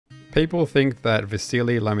People think that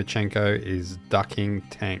Vasily Lomachenko is ducking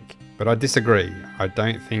Tank, but I disagree. I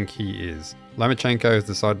don't think he is. Lomachenko has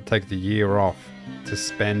decided to take the year off to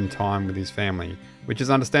spend time with his family, which is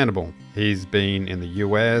understandable. He's been in the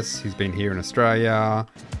US, he's been here in Australia.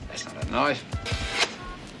 That's not a knife.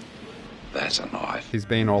 That's a knife. He's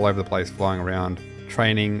been all over the place, flying around,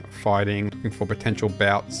 training, fighting, looking for potential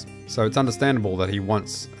bouts. So it's understandable that he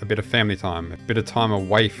wants a bit of family time, a bit of time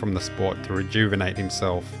away from the sport to rejuvenate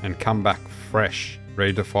himself and come back fresh,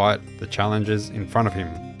 ready to fight the challenges in front of him.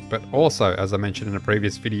 But also, as I mentioned in a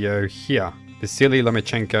previous video here, Vasily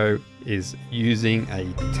Lomachenko is using a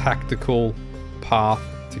tactical path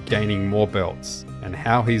to gaining more belts. And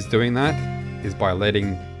how he's doing that is by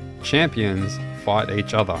letting champions fight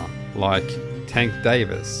each other, like Tank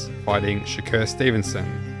Davis fighting Shakur Stevenson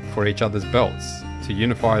for each other's belts, to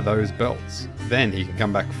unify those belts. Then he can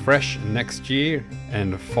come back fresh next year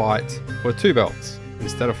and fight for 2 belts.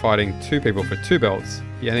 Instead of fighting 2 people for 2 belts,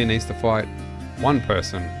 he only needs to fight 1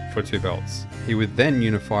 person for 2 belts. He would then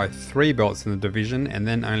unify 3 belts in the division and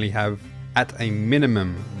then only have, at a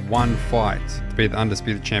minimum, 1 fight to be the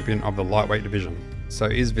undisputed champion of the lightweight division. So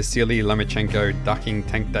is Vasily Lomachenko ducking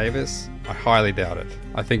Tank Davis? I highly doubt it.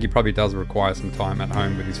 I think he probably does require some time at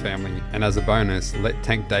home with his family. And as a bonus, let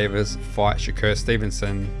Tank Davis fight Shakur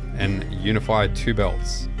Stevenson and unify 2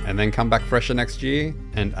 belts. And then come back fresher next year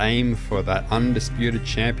and aim for that undisputed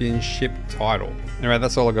championship title. Anyway,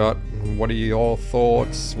 that's all I got. What are your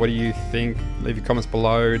thoughts? What do you think? Leave your comments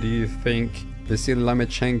below. Do you think Vasily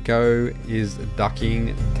Lomachenko is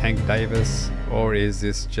ducking Tank Davis, or is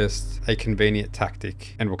this just a convenient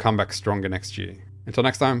tactic and will come back stronger next year? Until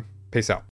next time, peace out.